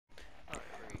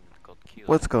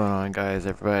What's going on, guys?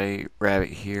 Everybody, Rabbit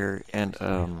here, and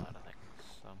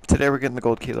today we're getting the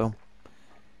gold kilo.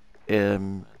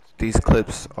 These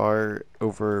clips are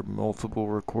over multiple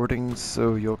recordings,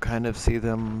 so you'll kind of see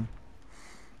them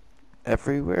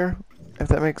everywhere, if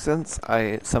that makes sense.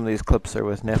 Some of these clips are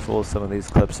with Niffle, some of these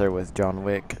clips are with John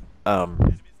Wick.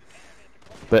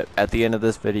 But at the end of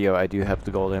this video, I do have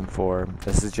the gold M4.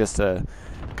 This is just a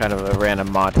kind of a random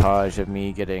montage of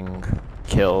me getting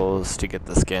kills to get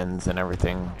the skins and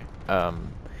everything.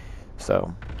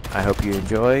 So I hope you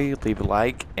enjoy. Leave a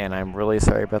like, and I'm really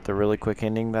sorry about the really quick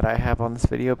ending that I have on this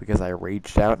video because I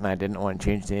raged out and I didn't want to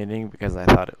change the ending because I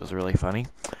thought it was really funny.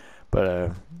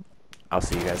 But I'll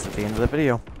see you guys at the end of the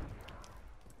video.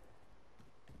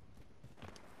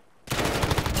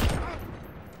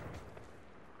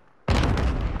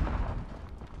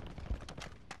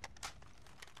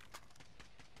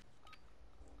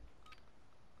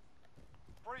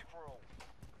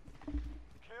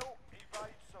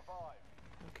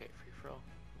 Okay, free for all.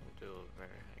 We'll do where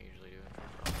I usually do it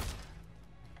free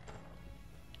for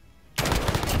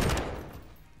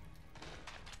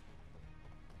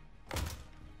all.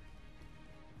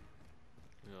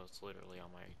 You know, it's literally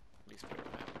on my least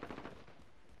favorite map.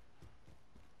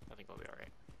 I think I'll be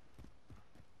alright.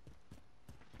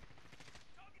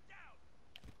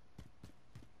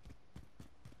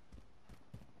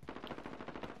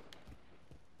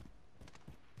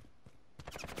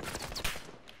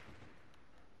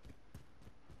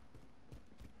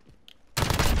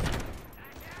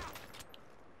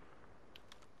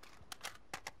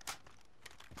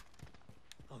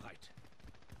 Alright.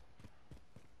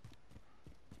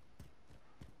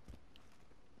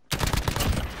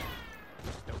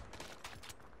 Nope.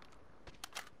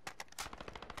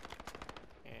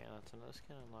 And that's another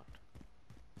skin unlocked.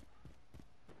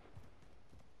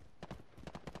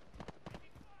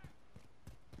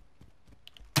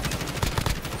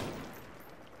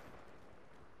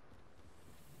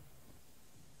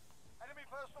 Enemy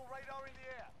personal radar in the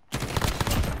air.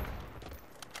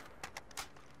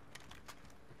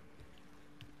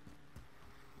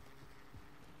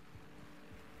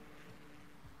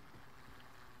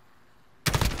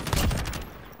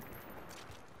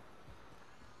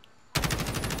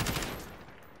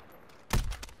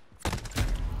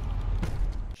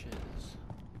 Cheers.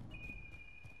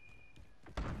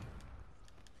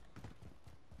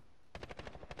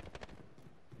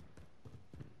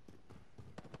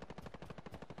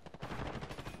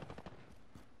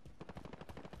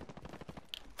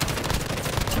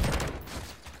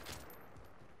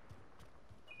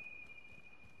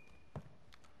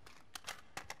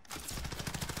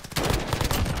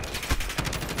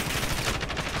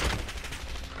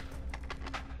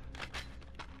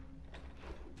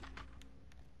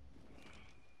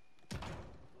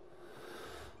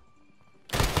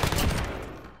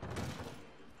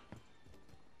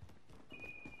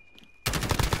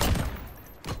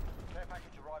 Care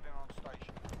package arriving on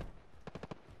station.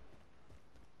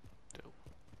 Dope.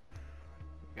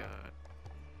 We got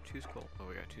two skull. Oh,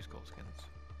 we got two skull skins.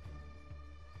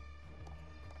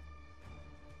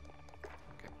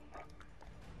 Okay.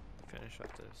 Finish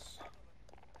off this.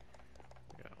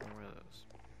 We got one more of those.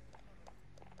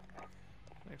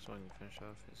 Next one to finish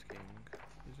off is getting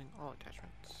using all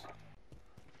attachments.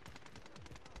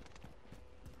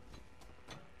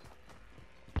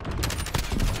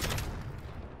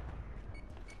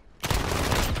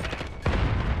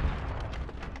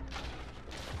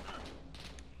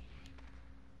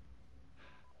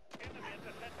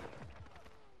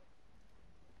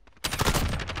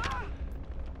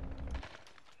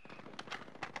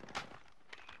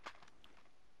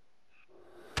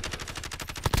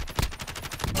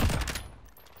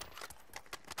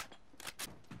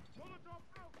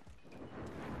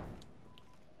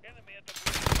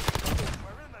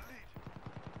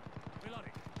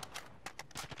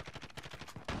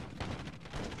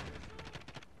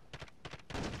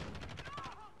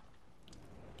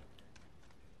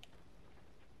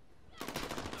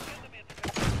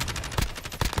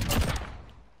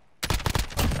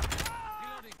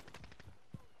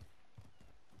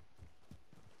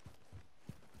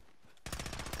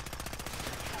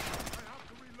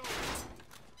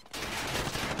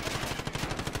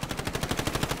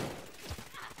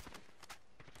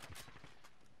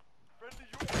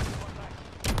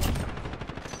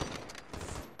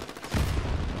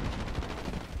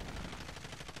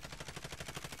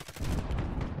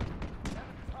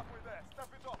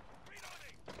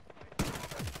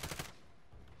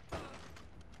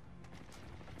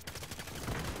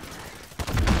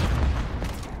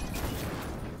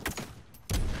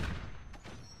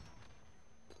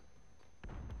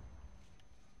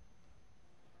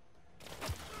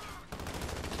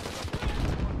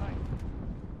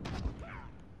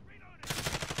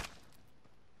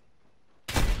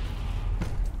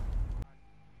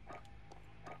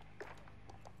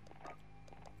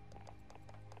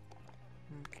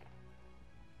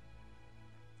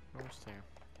 almost there.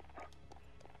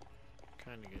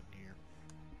 Kinda getting here.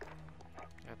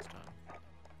 That's done.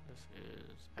 This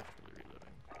is after the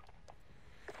reloading.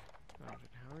 200.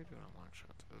 How are we doing on long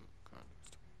shots? Oh god,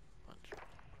 it's a bunch.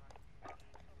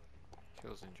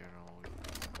 Kills in general.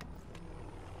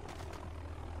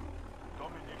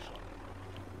 Domination.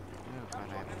 Oh god,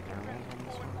 I have thermals on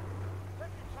this one.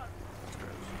 That's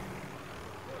gross.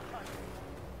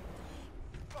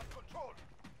 Lost control.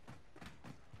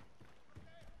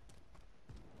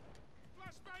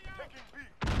 Taking B.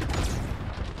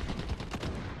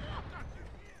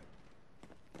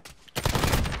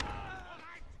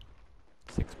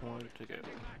 6 more to go.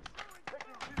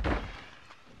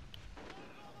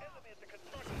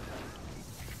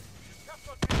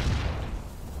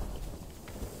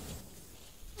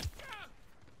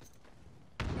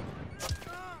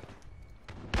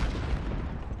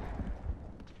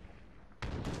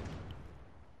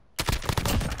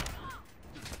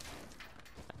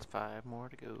 That's 5 more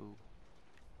to go.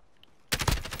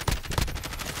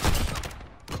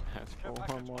 That's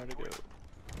 4 more to go.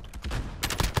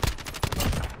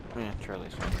 Yeah,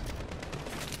 Charlie's fine.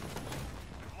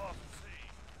 Lost C.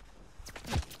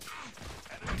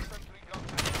 Enemy sentry gun.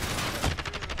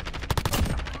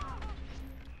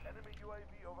 Enemy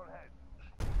UAV overhead.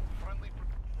 Friendly.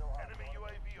 Enemy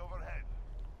UAV overhead.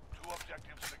 2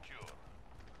 objectives secure.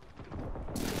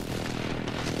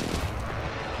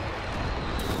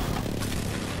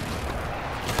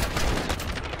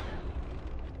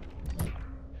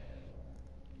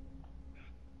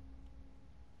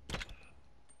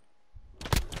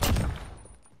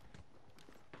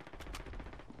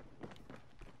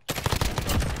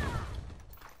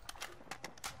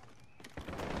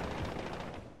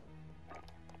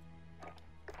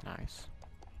 Nice.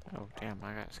 Oh damn,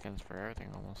 I got skins for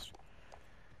everything almost.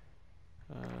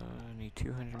 I need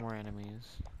 200 more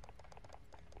enemies.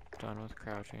 Done with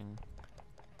crouching.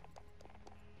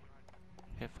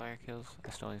 Hipfire kills.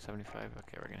 I still need 75.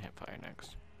 Okay, we're gonna hipfire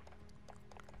next.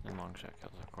 And long shot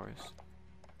kills, of course.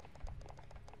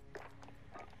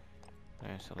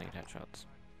 I still need headshots.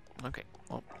 Okay,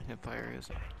 well, hipfire is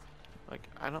like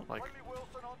I don't like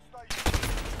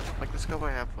the scope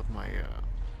I have with my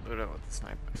loadout with the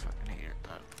sniper. I fucking hate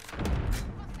that.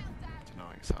 It's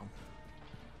annoying, so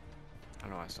I don't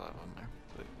know why I still have one there,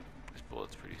 but this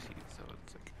bullet's pretty seed, so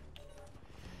it's like.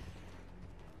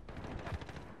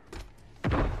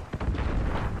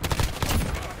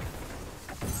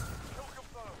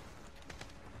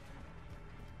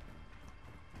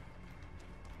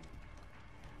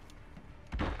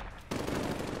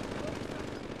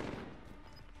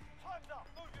 Time's up.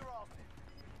 Move your asses.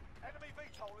 Enemy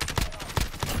VTOL is coming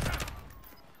up.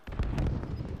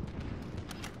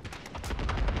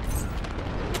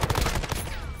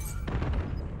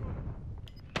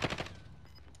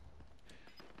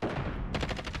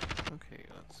 Okay,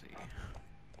 let's see.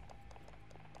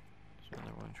 There's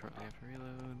another one shortly after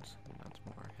reloads, and that's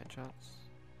more headshots.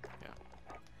 Yeah.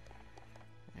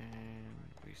 And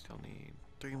we still need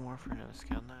 3 more for another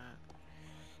scan that.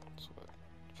 So what,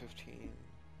 15,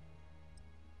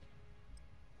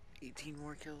 18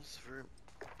 more kills for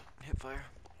hipfire.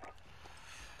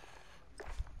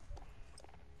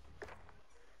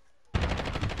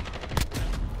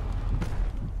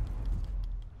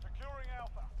 Securing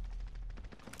Alpha.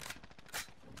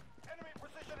 Enemy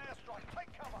precision airstrike.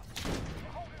 Take cover.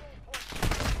 We're holding all points.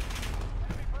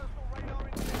 Enemy personal radar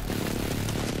in there.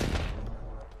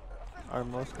 Our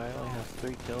most guy only has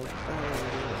 3 kills.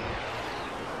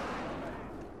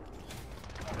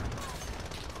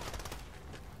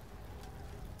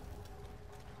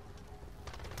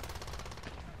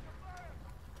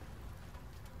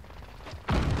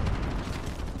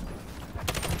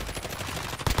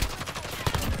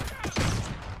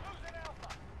 Losing Alpha.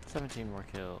 17 more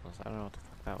kills. I don't know what the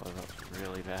fuck that was. That was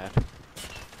really bad.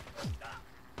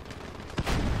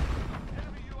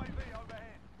 Enemy UAV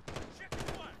overhead. Shit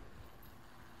one.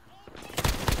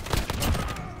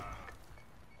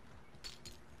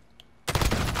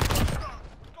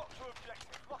 Got 2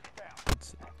 objectives. Lock it down. Let's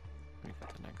see. We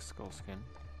got the next skull skin.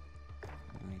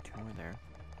 We need 2 more there.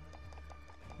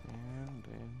 And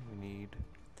then we need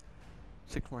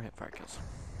 6 more hipfire kills.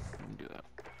 We can do that.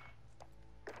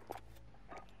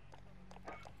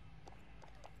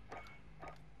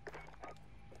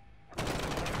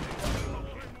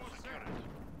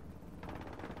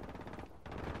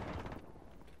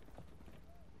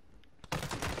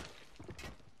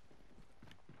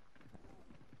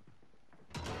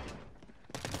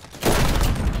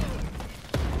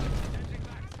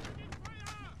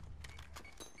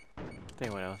 Does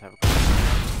anyone else have a question?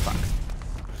 Fuck.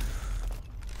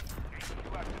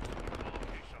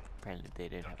 Apparently they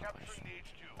did They're have a capturing question. the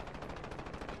HQ.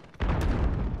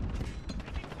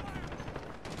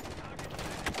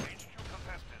 HQ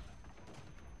contested.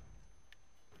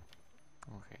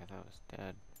 Okay, I thought it was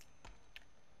dead.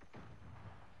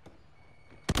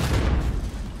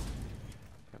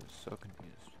 I was so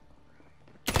confused.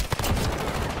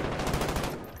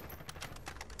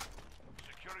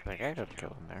 Securing Like, the I could HQ.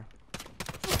 kill him there.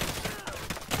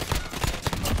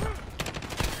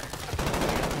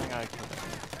 I killed him.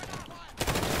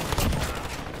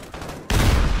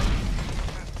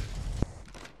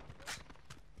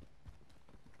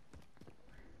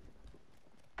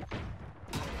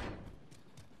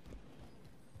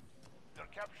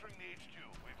 They're capturing the HQ.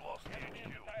 We've lost the HQ.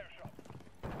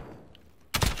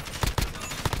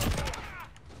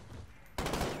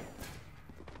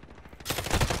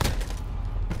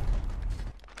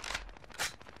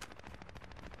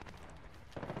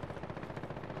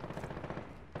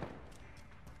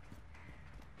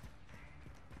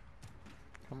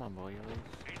 Come on, boy,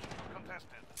 please. HQ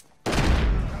contested.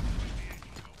 Capturing the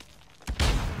HQ.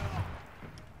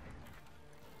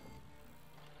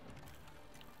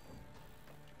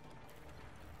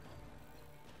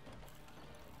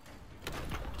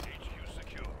 HQ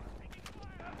secure.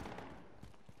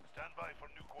 Stand by for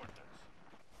new coordinates.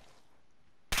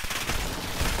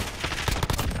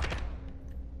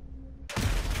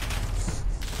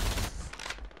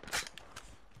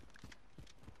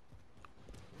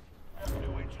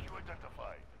 New HQ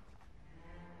identified.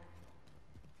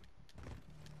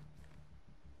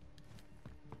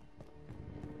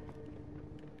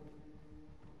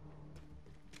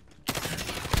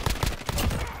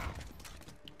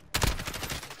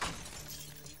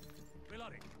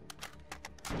 Reloading.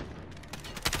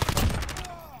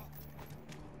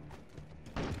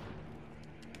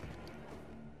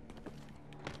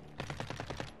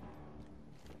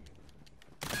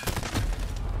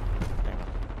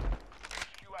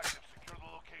 HQ active. Secure the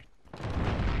location.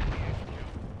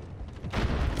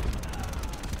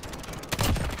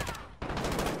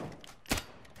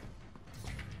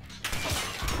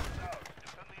 Out.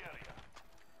 Defend the area.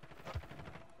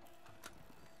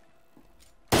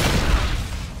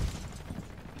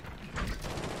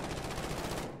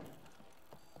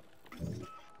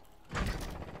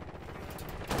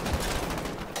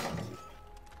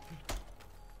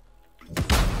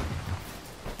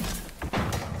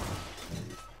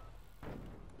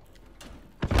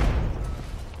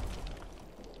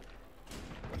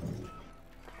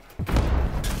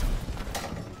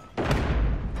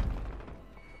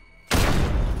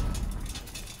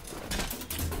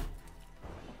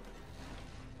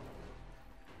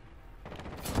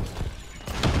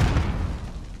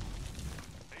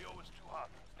 AO is too hot.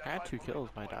 I had Stand 2 by for kills,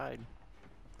 but I redeployment. died.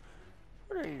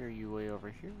 What are you way over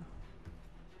here?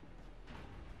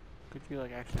 Could you,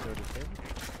 like, actually go to save?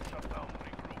 Shut down.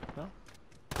 Regroup. No?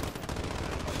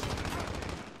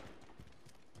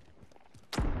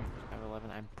 I have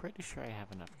 11. I'm pretty sure I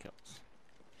have enough kills.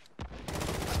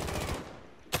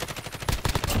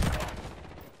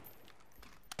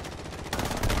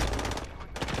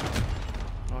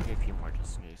 I'll get a few more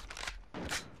just in case.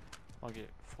 I'll get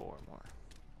 4 more.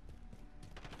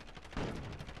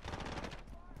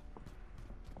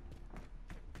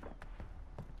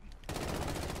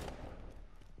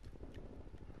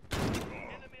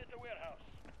 Enemy at the warehouse.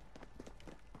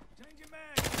 Changing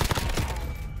mag.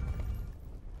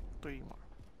 3 more.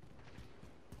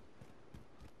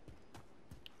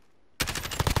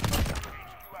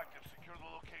 HQ active. Secure the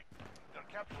location. They're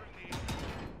capturing the HQ.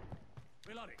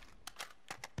 Reloading.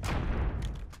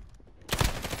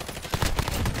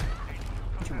 HQ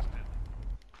contested.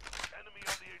 Enemy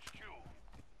on the HQ.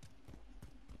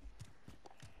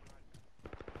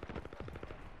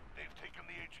 They've taken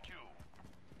the HQ.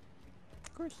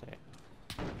 Of course they.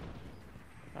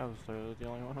 I was literally the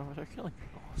only one over there killing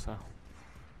people, so.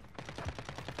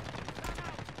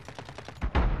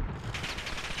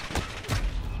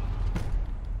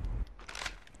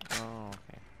 Oh,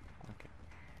 okay. Okay.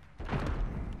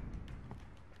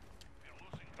 We're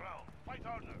losing ground. Fight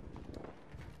harder.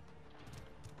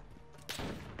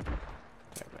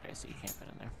 Sorry, but I see you camping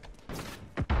in there.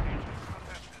 HQ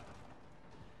contested.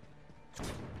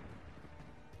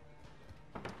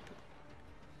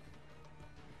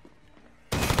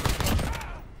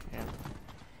 Yeah.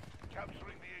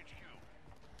 Capturing the HQ.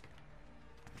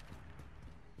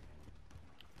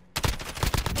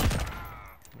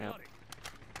 Yep. Reloading.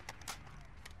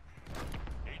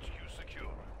 HQ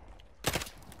secure.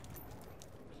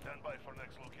 Stand by for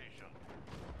next location.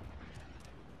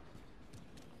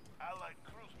 Allied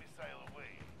cruise missile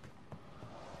away.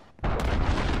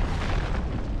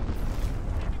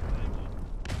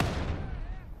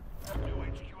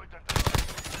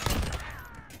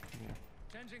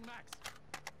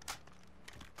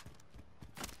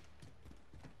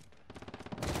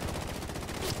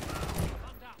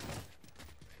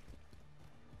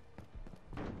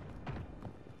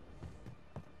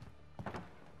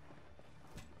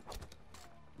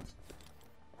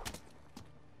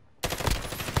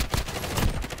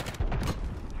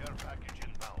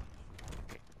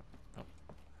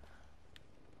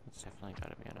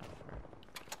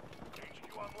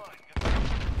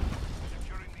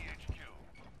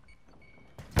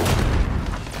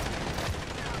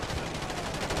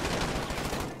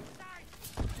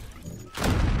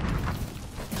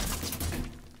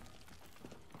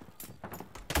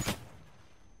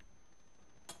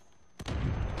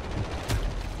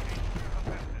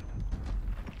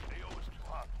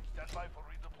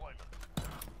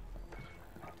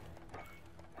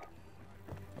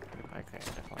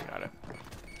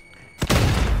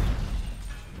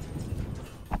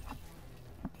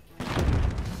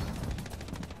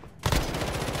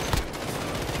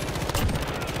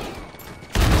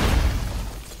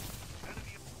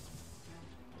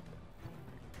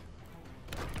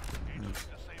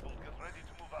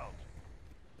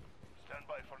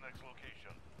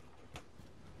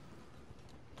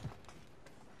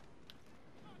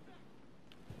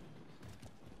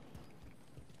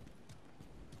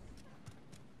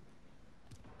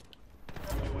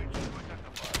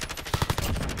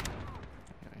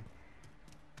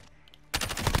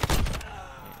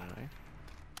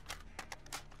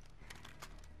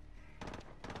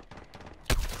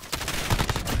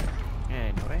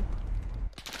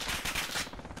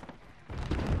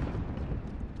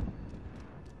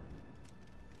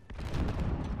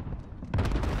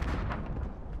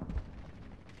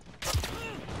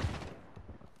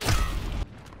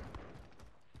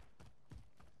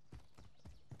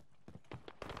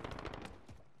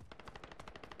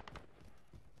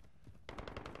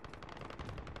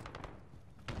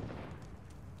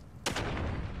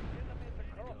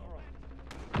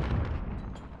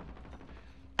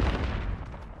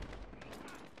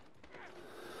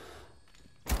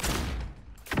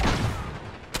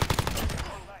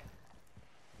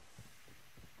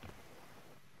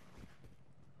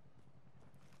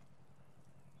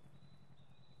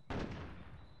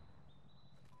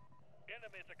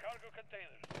 Charlie to cargo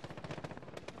containers.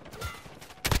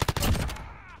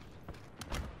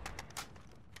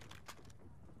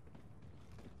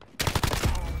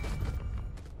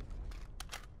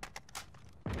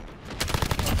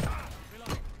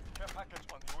 Reloading. Care package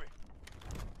on the way.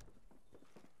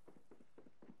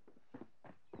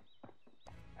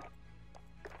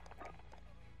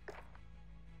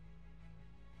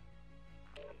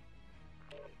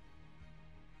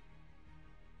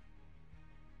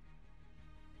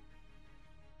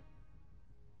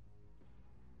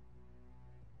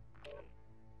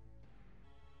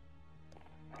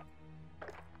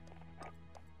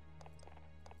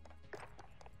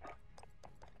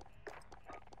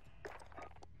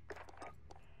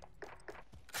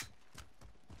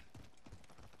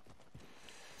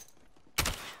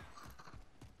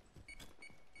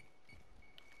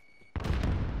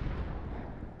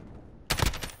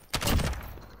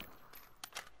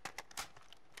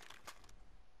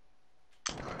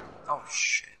 Oh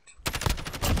shit.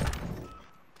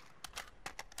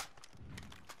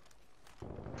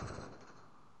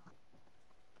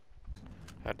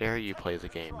 How dare you play the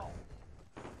game?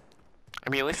 I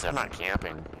mean, at least I'm not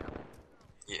camping.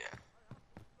 Yeah.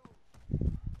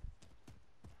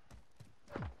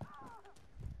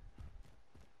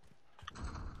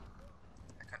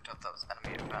 I couldn't tell if that was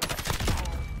enemy or not.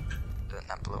 Didn't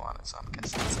have blue on it, so I'm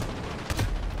guessing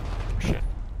it's Shit.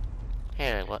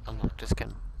 Hey, I unlocked this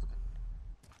skin.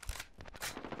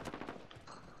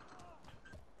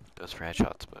 Goes for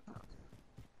headshots, but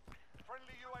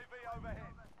Friendly UAV overhead.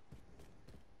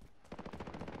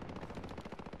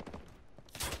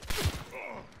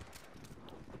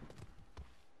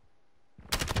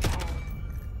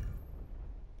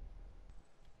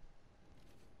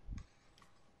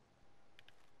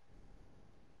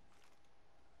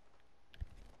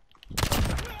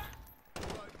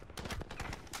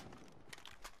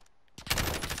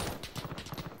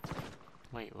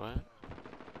 wait, what?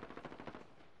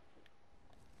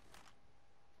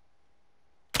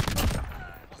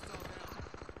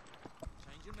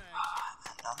 Changing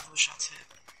mags. none of those shots hit.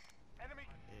 Enemy.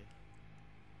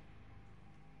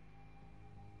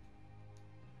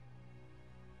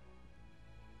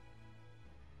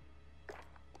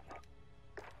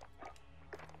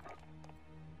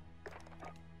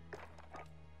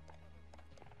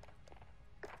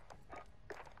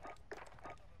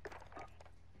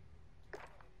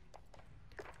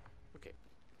 Okay.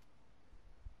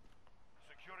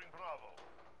 Securing Bravo.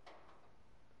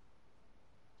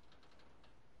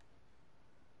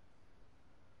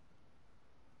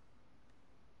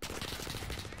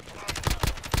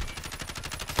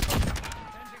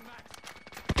 Changing mags.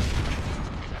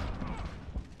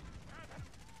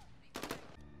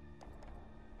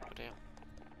 Oh damn.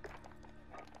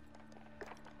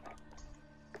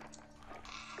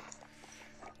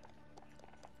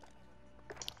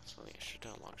 So I should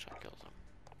have long shot kills him.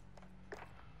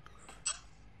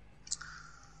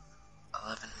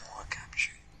 11 more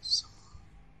captures.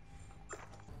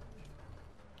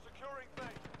 Securing B.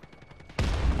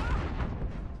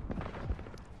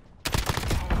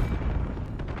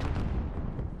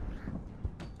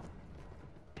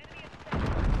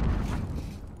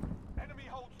 Enemy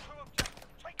holds 2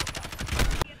 objectives. Take them back.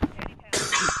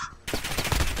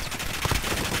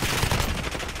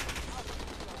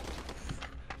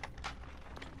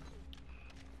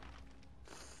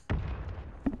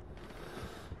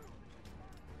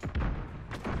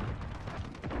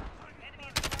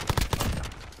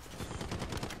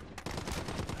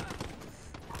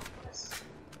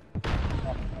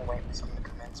 I'm waiting for someone to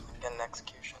come in so we can get an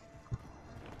execution.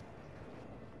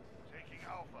 Taking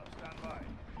Alpha. Stand by.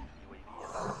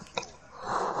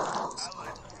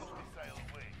 Allied mostly sail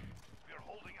away. We are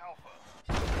holding Alpha.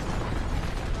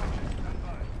 Stand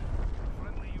by.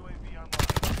 Friendly UAV online.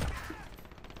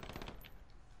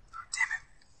 Damn it.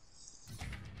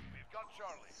 We've got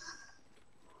Charlie.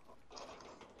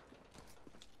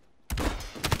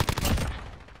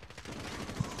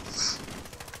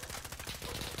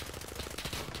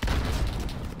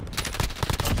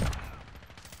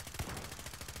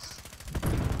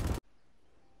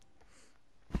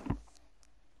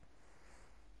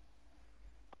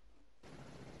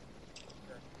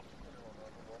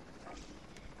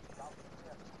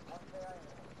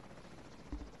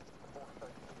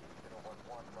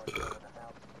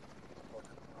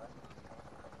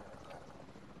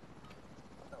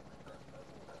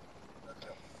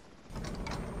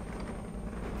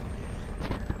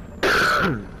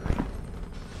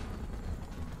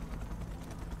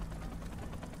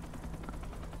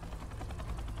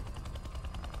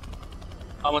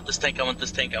 I want this tank, I want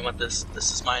this tank, I want this.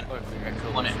 This is mine. Look, I I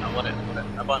killed want it, I want it, I want it,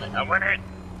 I want it, I want it!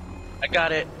 I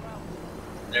got it!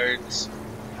 Nerds.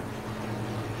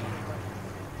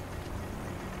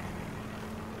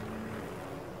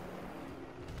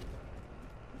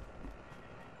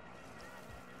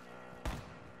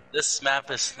 This map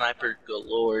is sniper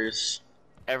galores.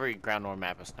 Every ground war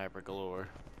map is sniper galore.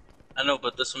 I know,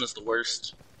 but this one is the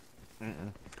worst.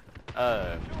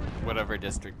 Whatever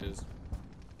district is.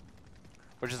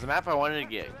 Which is the map I wanted to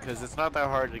get, because it's not that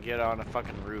hard to get on a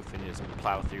fucking roof and just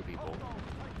plow through people.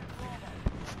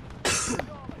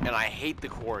 And I hate the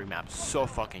quarry map so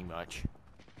fucking much.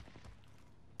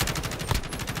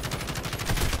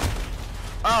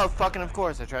 Oh, fucking of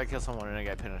course, I tried to kill someone and I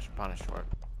got punished for it.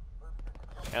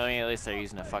 I mean, at least they're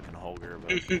using a fucking Holger,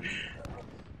 but...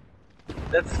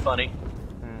 That's funny.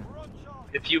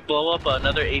 If you blow up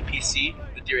another APC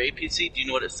with your APC, do you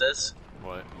know what it says?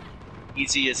 What?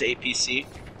 Easy as APC.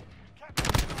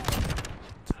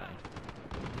 It's fine.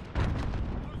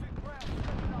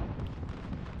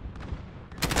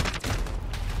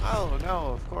 Oh,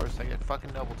 no, of course, I get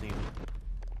fucking double teamed.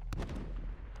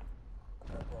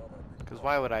 Because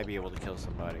why would I be able to kill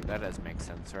somebody? That doesn't make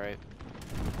sense, right?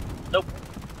 Nope.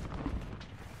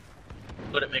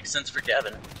 But it makes sense for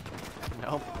Gavin.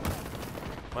 Nope.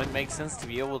 Well, it makes sense to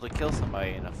be able to kill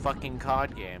somebody in a fucking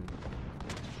COD game.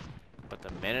 But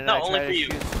the minute No, I only try for to you.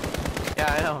 shoot...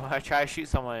 Yeah, I know. I try to shoot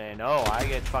someone and oh, I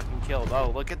get fucking killed.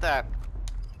 Oh, look at that.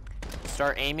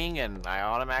 Start aiming and I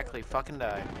automatically fucking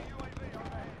die.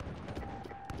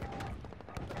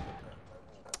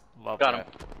 Love Got that.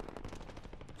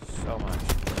 So much.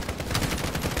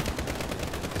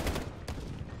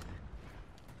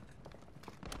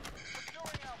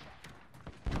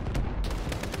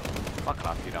 Fuck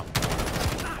off, you don't.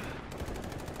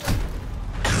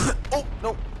 Oh,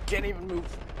 no! Can't even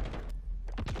move.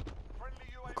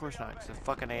 Of course not, it's a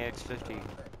fucking AX-50.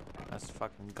 That's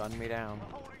fucking gunned me down.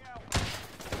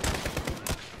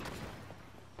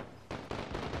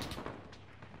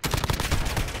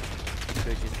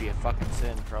 Could just be a fucking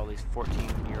sin for all these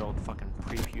 14-year-old fucking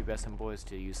prepubescent boys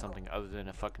to use something other than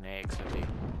a fucking AX-50.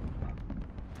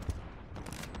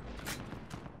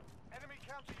 Enemy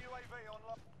counter UAV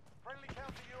online. Friendly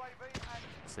counter UAV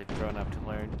active. So they've grown up to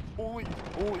learn. Only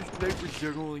snipers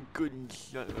are only good in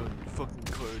fucking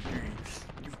Call of Duty.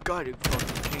 You've got to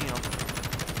fucking camp.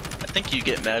 I think you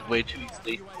get mad way too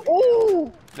easily.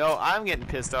 No, I'm getting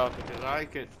pissed off because I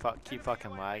could keep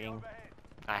fucking lagging.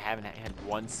 I haven't had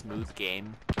one smooth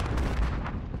game.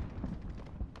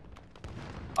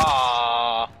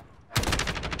 Ah.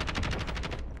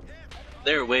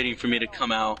 They're waiting for me to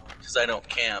come out because I don't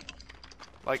camp.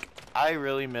 Like, I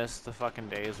really miss the fucking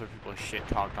days where people shit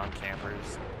talked on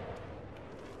campers.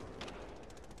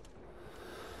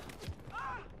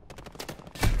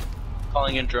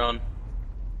 Calling in drone.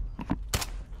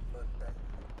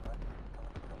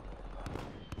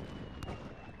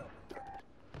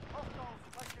 Hostiles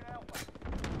taking Alpha.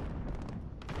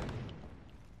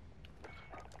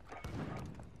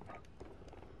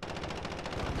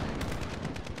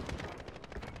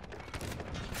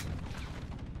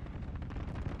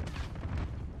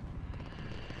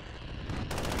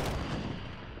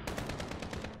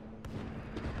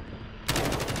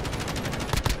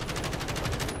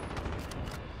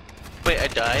 Wait, I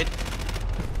died?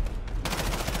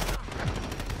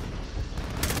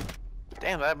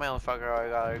 Damn, that motherfucker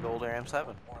already got a gold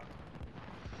AM7.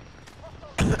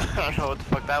 I don't know what the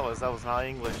fuck that was. That was not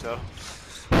English, though.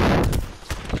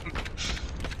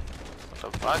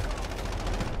 What the fuck?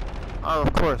 Oh,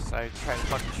 of course. I tried to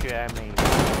fucking shoot at me. Enemy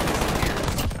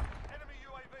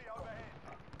UAV overhead.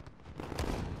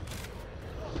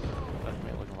 Left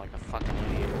me looking like a fucking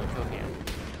idiot. Kill him.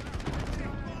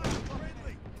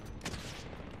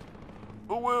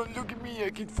 Oh well, look at me. I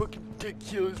can fucking take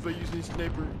kills by using a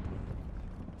sniper.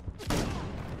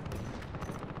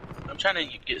 I'm trying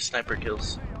to get sniper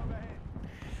kills.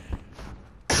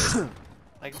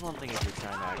 Like, it's one thing if you're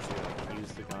trying to actually like,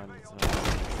 use the gun. It's another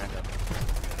thing if you're trying to...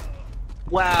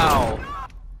 Wow.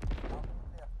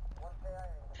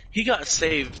 He got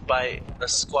saved by a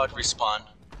squad respawn.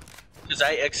 Because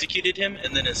I executed him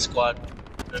and then his squad.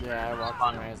 Yeah, I walked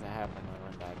in right as it happened. I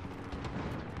went back.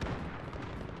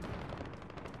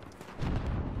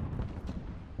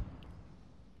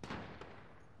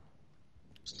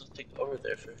 There's nothing over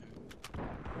there for him.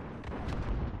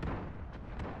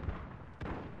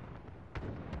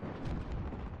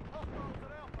 Hostiles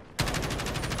at Alpha.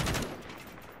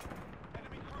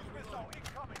 Enemy cruise missile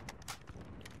incoming.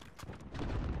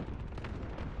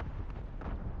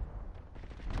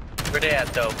 Where they at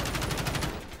though?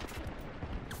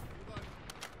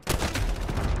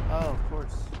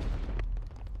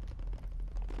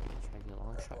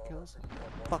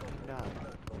 fucking die.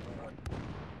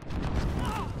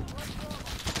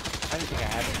 I didn't think I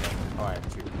had it. Oh, I have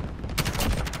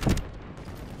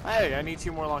 2. Hey, I need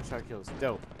 2 more long shot kills.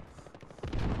 Dope.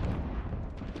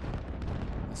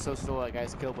 I so stole that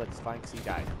guy's kill, but it's fine because he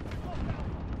died.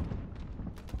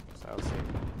 So I'll see.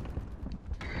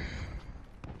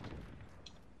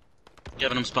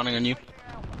 Kevin, I'm spawning on you.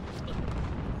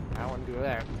 I wouldn't do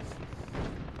that.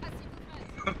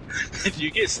 Did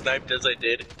you get sniped as I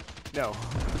did? No.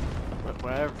 But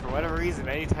whatever, for whatever reason,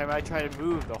 anytime I try to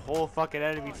move, the whole fucking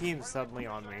enemy team's suddenly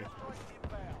on me.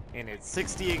 And it's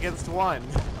 60 against 1.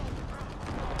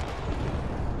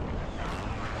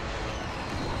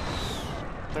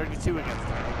 $32 against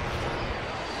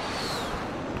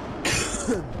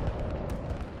 1.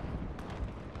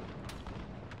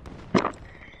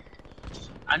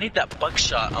 I need that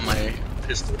buckshot on my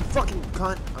pistol. Fucking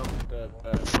cunt. Oh, the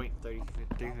point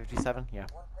 357? Yeah.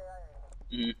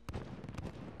 Mm.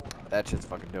 That shit's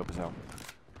fucking dope as hell.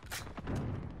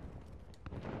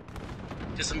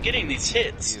 Because I'm getting these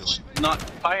hits, not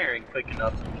firing quick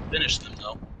enough to finish them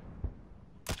though.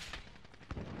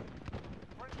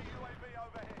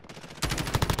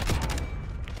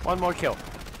 One more kill.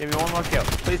 Give me one more kill.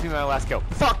 Please be my last kill.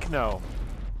 Fuck no!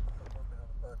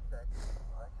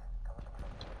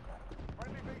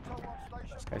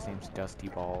 This guy's name's Dusty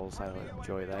Balls. I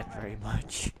enjoy that very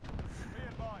much.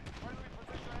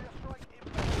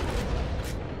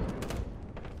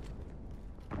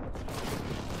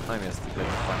 I missed the good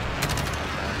fun.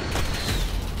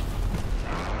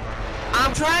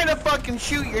 I'm trying to fucking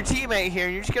shoot your teammate here,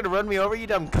 and you're just gonna run me over, you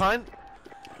dumb cunt?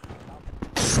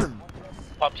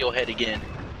 Pop your head again.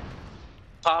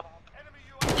 Pop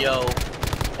yo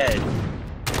head.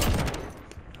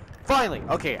 Finally!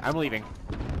 Okay, I'm leaving.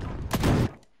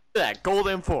 That gold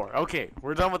M4. Okay,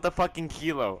 we're done with the fucking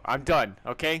kilo. I'm done,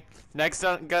 okay? Next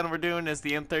gun we're doing is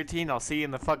the M13. I'll see you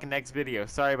in the fucking next video.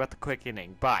 Sorry about the quick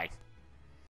ending. Bye.